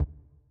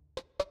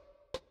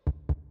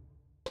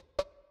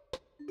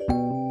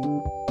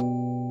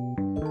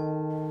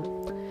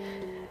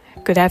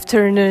Good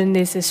afternoon,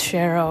 this is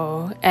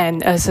Cheryl,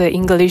 and as an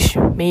English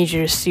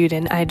major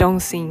student, I don't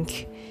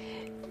think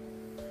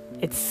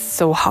it's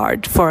so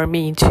hard for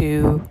me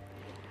to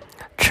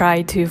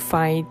try to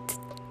find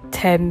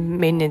 10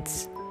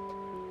 minutes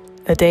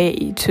a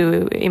day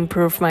to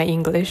improve my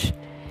English.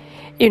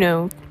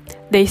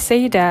 They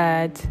say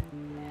that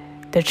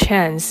the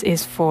chance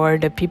is for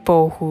the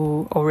people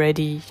who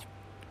already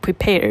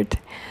prepared,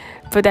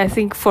 but I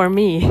think for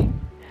me,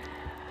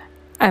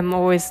 I'm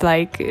always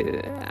like,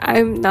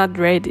 I'm not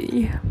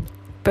ready.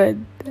 But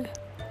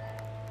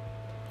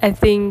I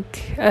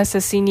think as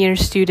a senior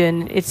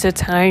student, it's a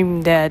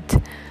time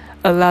that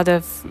a lot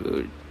of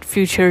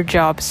future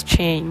jobs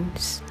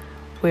change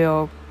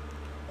will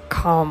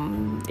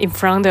come in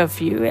front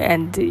of you,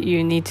 and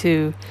you need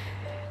to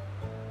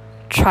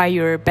try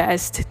your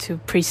best to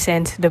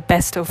present the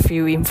best of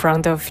you in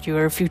front of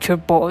your future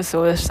boss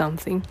or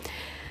something.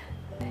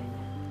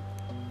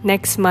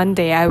 Next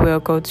Monday, I will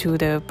go to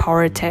the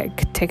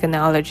PowerTech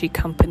technology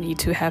company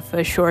to have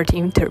a short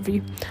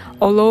interview.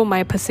 Although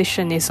my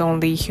position is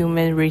only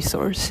human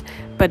resource,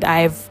 but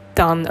I've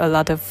done a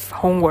lot of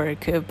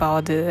homework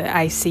about the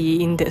IC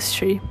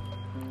industry.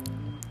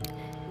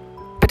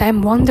 But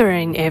I'm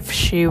wondering if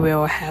she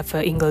will have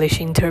an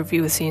English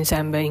interview since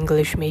I'm an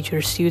English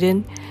major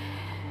student.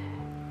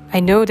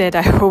 I know that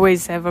I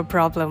always have a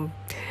problem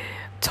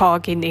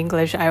talking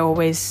English. I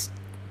always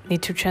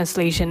need to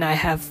translation. I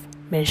have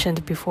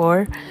mentioned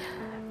before.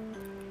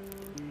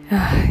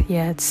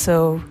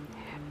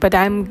 But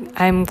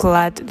I'm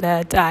glad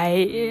that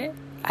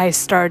I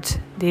start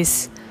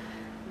this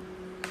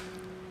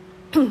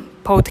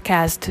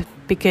podcast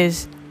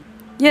because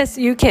yes,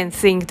 you can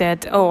think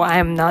that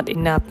I'm not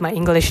enough, my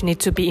English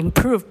needs to be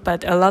improved,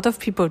 but a lot of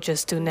people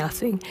just do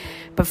nothing.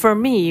 But for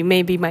me,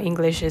 maybe my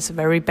English is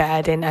very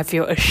bad and I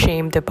feel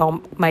ashamed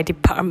about my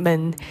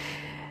department,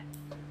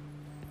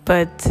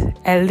 but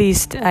at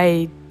least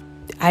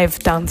I've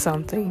done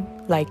something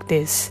like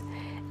this,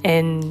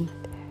 and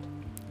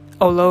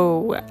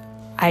although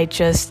I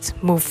just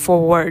moved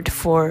forward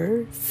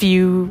for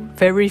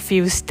very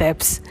few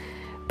steps,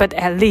 but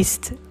at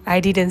least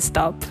I didn't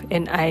stop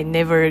and I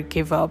never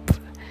give up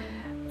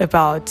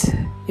about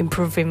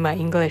improving my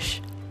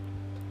English.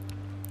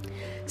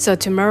 So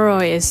tomorrow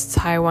is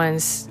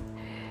Taiwan's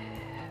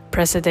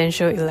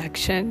presidential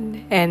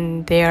election,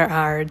 and there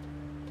are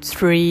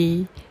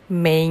three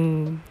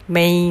main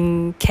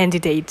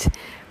candidates.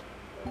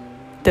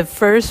 The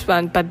first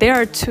one, but there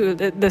are two.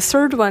 The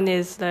third one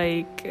is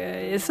like,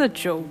 it's a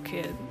joke.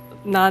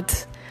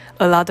 Not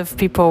a lot of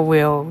people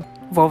will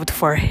vote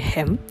for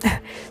him.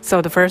 So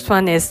the first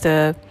one is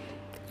a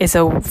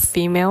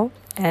female,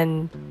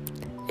 and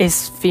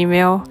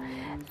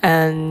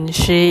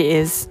she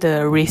is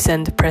the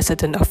recent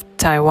president of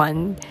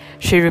Taiwan.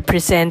 She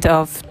represents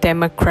of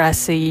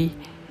Democracy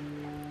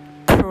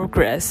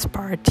Progress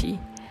Party,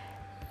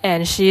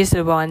 and she is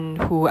the one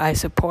who I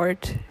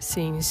support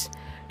since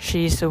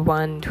she's the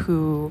one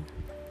who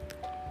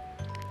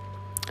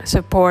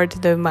support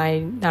the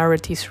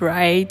minorities'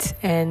 rights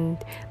and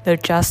the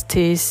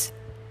justice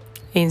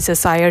in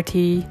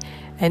society,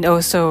 and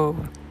also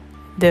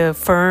the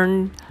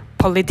firm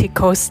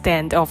political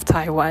stand of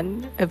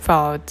Taiwan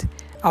about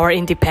our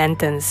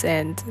independence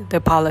and the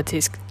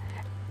politics.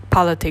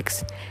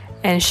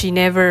 And she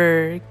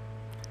never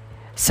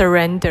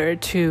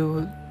surrendered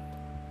to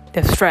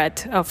the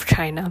threat of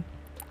China.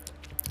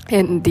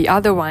 And the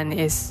other one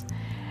is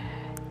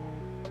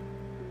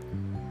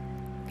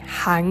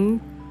Han.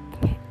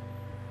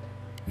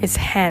 It's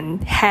Han.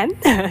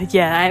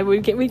 Yeah,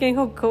 we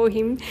can call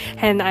him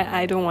Han.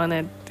 I don't want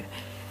to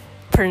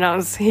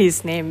pronounce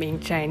his name in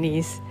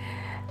Chinese.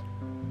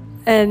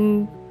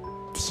 And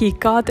he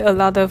got a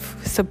lot of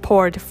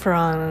support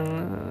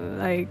from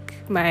like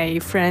my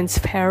friends'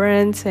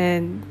 parents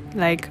and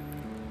like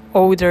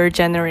older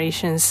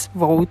generations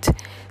vote,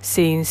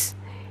 since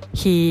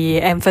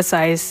he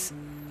emphasized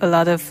a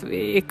lot of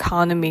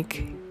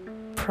economic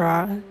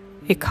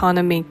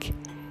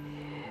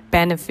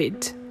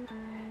benefit.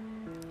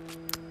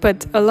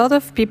 But a lot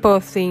of people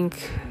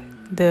think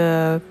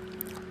the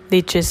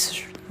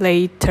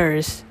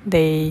legislators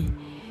they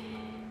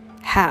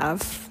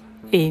have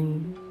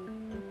in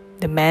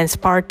the men's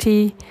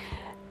party,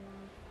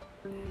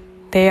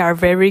 they are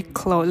very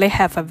close. They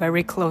have a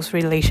very close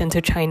relation to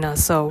China.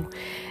 So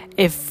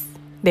if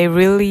they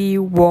really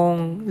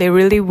win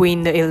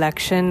the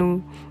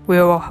election, we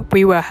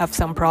will have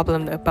some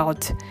problem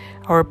about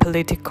our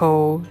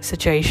political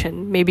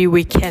situation. Maybe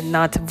we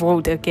cannot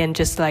vote again,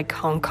 just like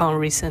Hong Kong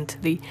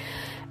recently.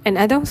 And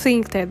I don't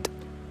think that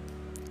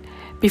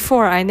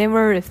before, I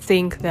never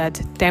think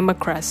that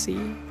democracy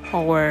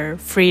or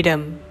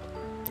freedom,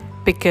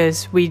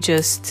 because we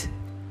just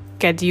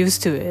get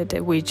used to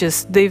it. We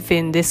just live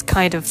in this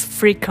kind of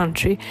free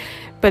country.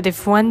 But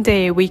if one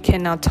day we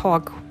cannot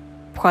talk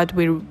what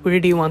we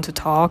really want to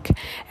talk,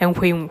 and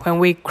when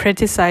we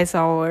criticize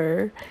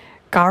our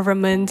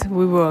government,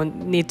 we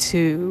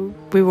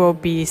will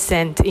be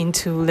sent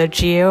into the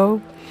jail.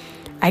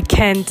 I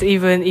can't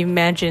even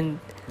imagine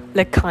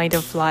that kind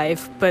of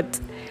life, but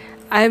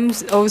I'm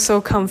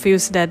also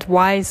confused that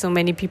why so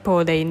many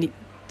people they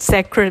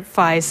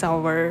sacrifice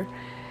our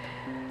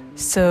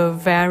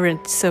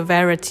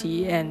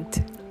severity and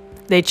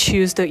they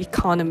choose the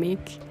economic.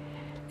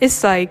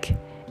 It's like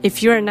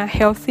if you are not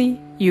healthy,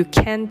 you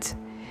can't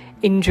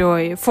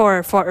enjoy for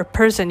a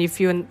person. If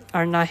you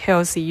are not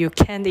healthy, you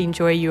can't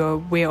enjoy your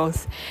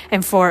wealth,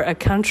 and for a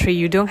country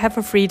you don't have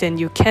a freedom,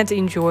 you can't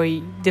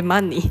enjoy the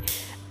money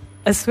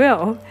as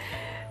well.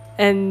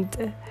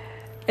 And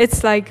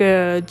it's like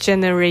a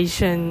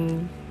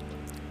generation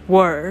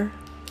war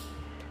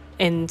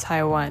in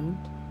Taiwan,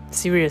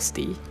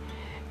 seriously.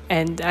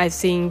 And I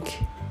think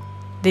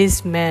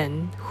these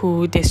men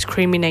who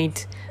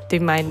discriminate the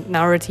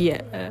minority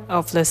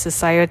of the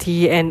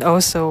society and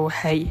also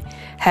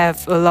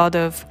have a lot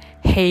of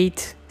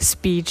hate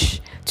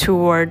speech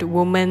toward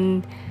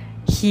women,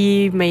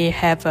 he may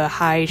have a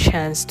high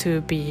chance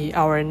to be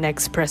our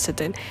next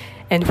president.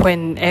 And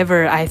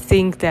whenever I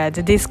think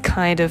that this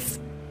kind of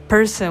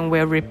person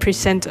will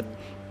represent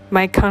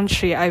my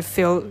country, I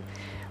feel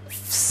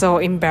so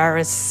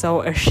embarrassed,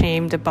 so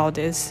ashamed about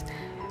this.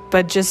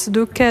 But just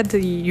look at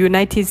the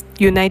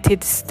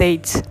United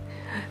States.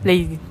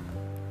 They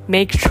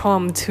make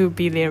Trump to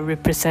be their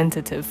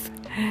representative.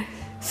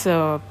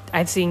 So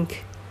I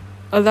think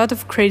a lot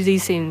of crazy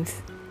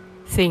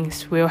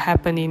things will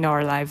happen in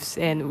our lives,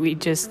 and we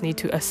just need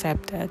to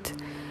accept that.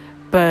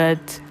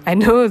 But I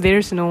know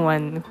there's no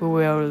one who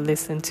will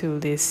listen to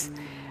this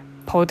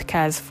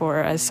podcast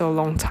for a so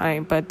long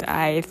time, but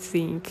I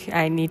think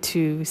I need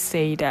to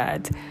say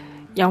that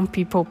young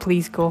people,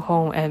 please go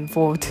home and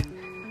vote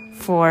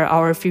for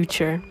our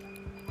future.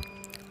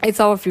 It's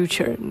our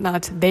future,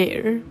 not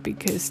theirs,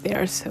 because they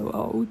are so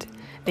old.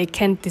 They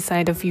can't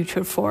decide the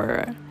future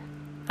for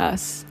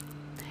us.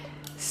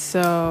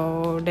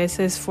 So this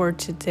is for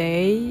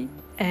today,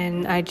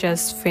 and I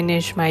just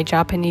finished my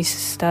Japanese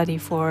study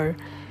for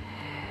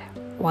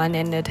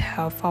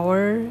 1.5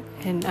 hours,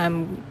 and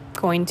I'm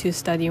going to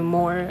study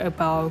more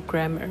about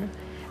grammar.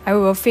 I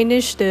will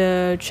finish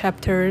the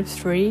chapter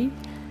 3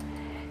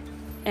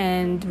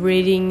 and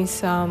reading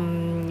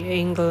some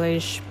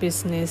English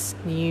business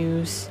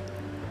news.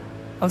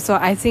 Also,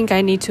 I think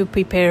I need to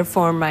prepare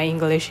for my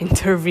English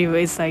interview.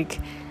 It's like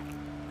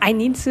I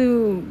need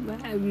to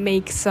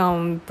make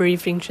some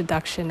brief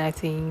introduction, I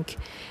think.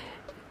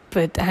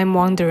 But I'm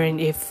wondering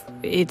if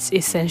it's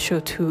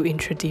essential to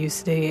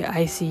introduce the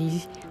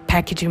IC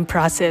packaging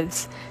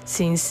process,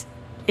 since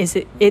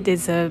it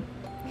is a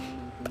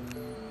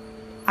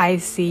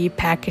IC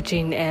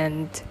packaging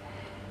and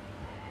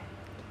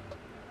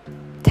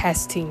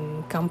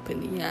testing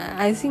company.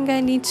 I think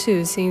I need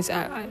to, since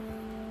I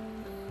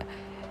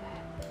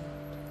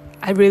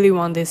really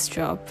want this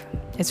job.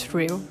 It's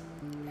real.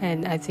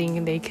 And I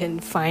think they can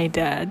find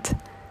that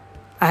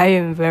I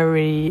am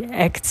very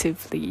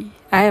active,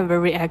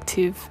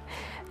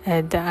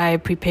 and I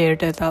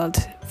prepared a lot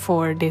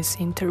for this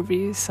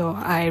interview. So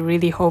I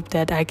really hope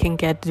that I can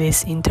get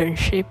this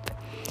internship.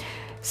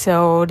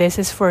 So this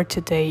is for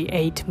today,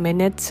 8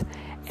 minutes.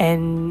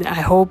 And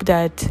I hope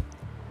that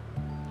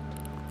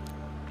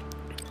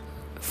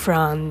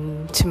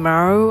from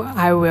tomorrow,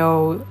 I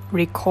will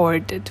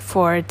record it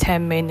for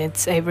 10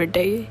 minutes every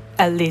day,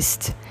 at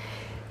least.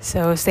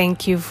 So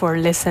thank you for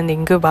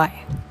listening.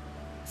 Goodbye.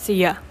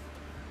 See ya.